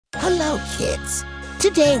Hello, kids.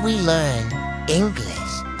 Today we learn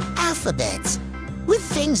English, alphabets, with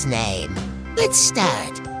things named. Let's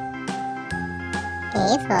start.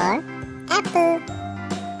 A for apple.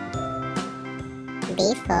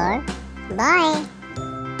 B for boy.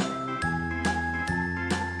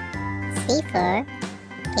 C for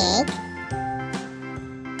cake.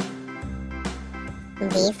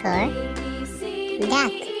 D for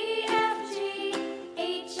duck.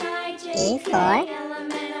 E for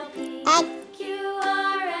egg.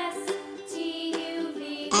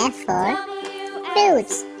 F for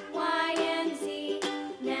fruits.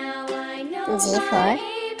 G for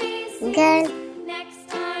girl.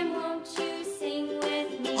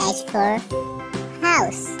 H for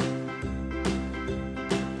house.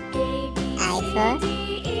 I for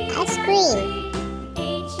ice cream.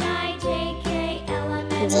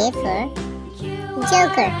 J for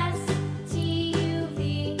joker.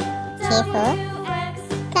 K for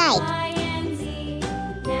kite.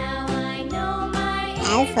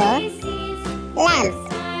 L for lamp.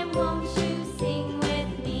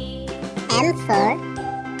 M for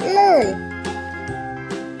moon.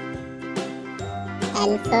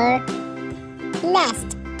 N for nest.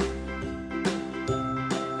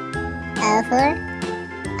 O for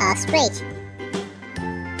ostrich.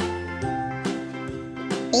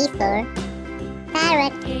 P for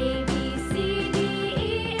parrot.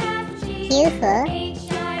 Q for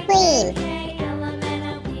queen.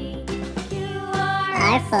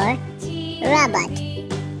 R for robot.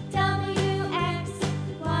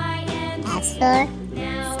 S for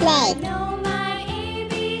snake.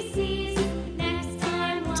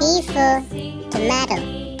 T for tomato.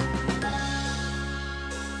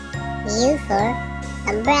 U for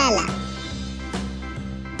umbrella.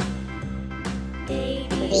 V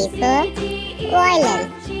for violin.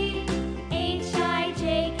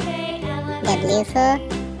 W for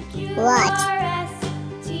watch.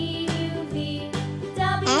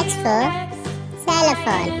 X for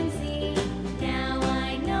xylophone.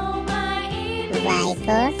 Y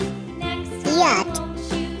for yacht.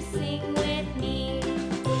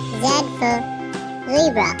 Z for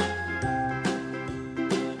zebra.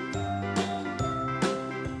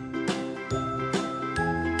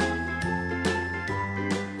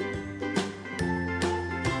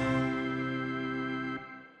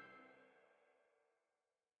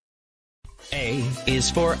 A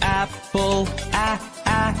is for apple,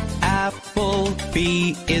 apple.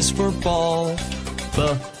 B is for ball,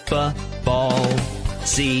 ball.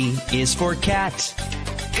 C is for cat,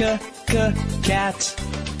 cat.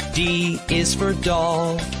 D is for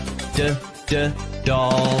doll,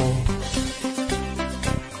 doll.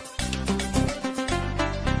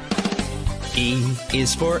 E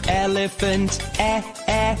is for elephant,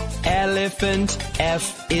 elephant.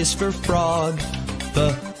 F is for frog,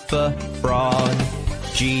 frog.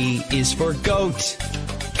 G is for goat,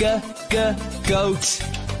 goat.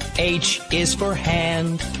 H is for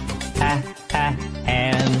hand,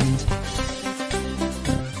 hand.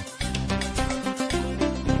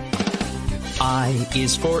 I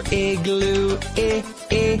is for igloo,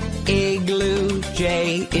 igloo.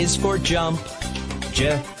 J is for jump,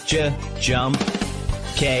 jump.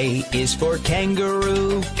 K is for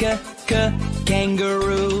kangaroo,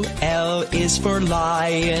 kangaroo. L is for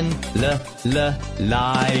lion,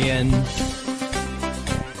 lion.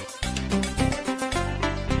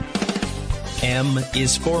 M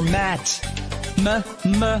is for mat,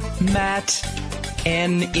 mat.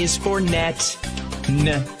 N is for net,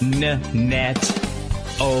 net.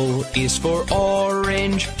 O is for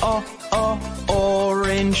orange,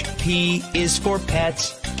 orange. P is for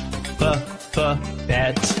pet,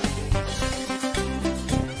 pet.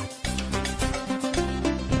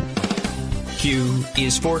 Q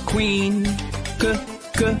is for queen,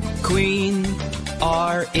 queen.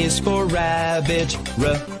 R is for rabbit,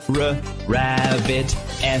 rabbit.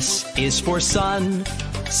 S is for sun,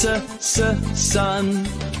 sun.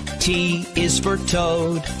 T is for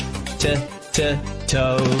toad,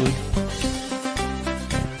 toad.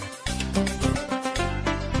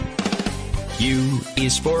 U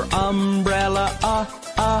is for umbrella,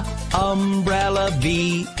 umbrella.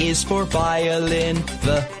 V is for violin,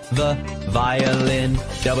 the violin.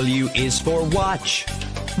 W is for watch,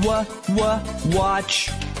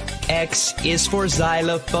 watch. X is for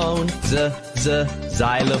xylophone,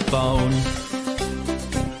 xylophone.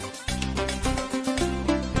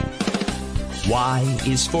 Y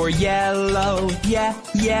is for yellow,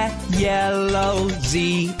 yellow.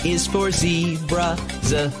 Z is for zebra,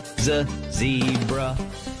 zebra.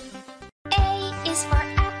 A is for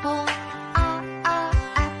apple,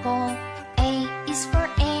 apple. A is for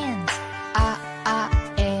ant,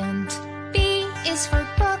 ant.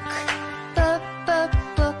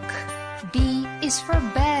 is for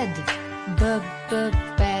bed,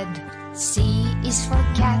 bed. C is for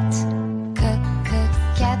cat,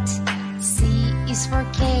 cat. C is for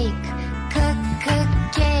cake,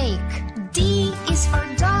 cake. D is for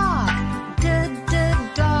dog,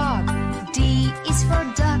 dog. D is for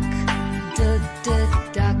duck,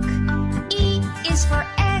 duck. E is for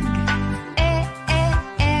egg,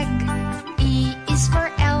 egg. E is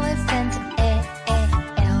for elephant,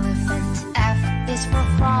 elephant. F is for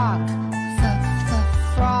frog,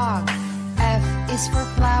 frog. F is for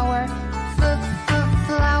flower,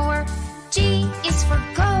 flower. G is for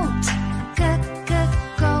goat,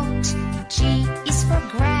 goat. G is for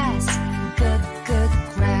grass,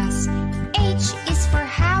 grass. H is for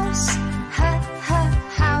house,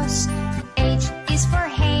 house. H is for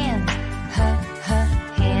hand,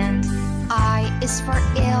 hand. I is for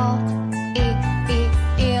ill,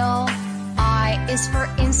 ill. I is for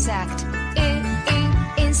insect,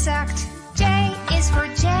 insect. J is for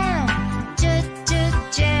jam,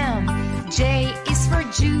 jam. J is for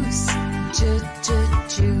juice,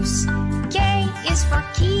 juice. K is for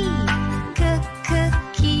key,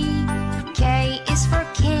 key. K is for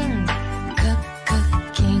king,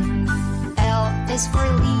 king. L is for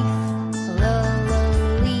leaf,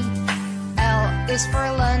 leaf. L is for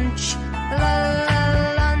lunch,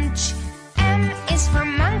 lunch. M is for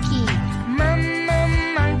monkey,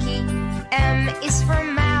 monkey. M is for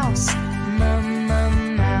mouse,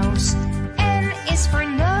 mouse. N is for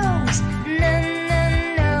nose,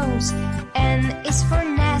 nose. N is for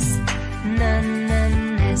nest,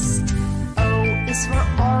 nest. O is for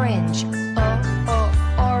orange,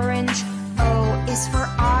 orange. O is for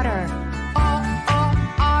otter,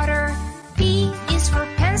 otter. P is for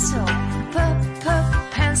pencil,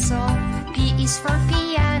 pencil. P is for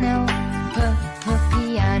piano,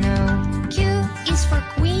 piano. Q is for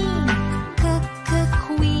queen,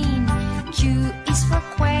 queen. Q is for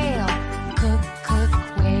quail,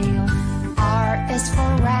 quail. R is for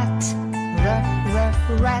rat,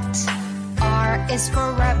 rat. R is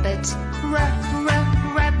for rabbit,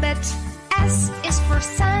 rabbit. S is for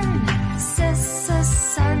sun,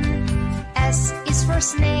 sun. S is for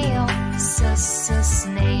snail,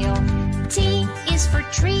 snail. T is for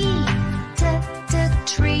tree,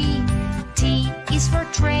 tree. T is for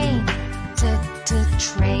train,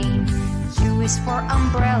 train. U is for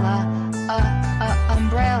umbrella,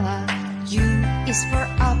 umbrella. U is for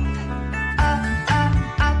up,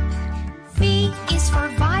 up. V is for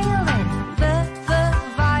violin,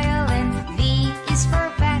 violin. V is for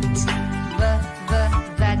vet,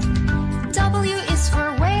 vet. W is for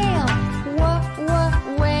whale,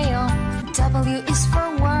 whale. W is for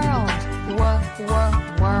world,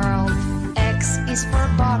 world. X is for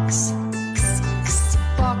box,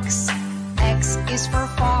 box. X is for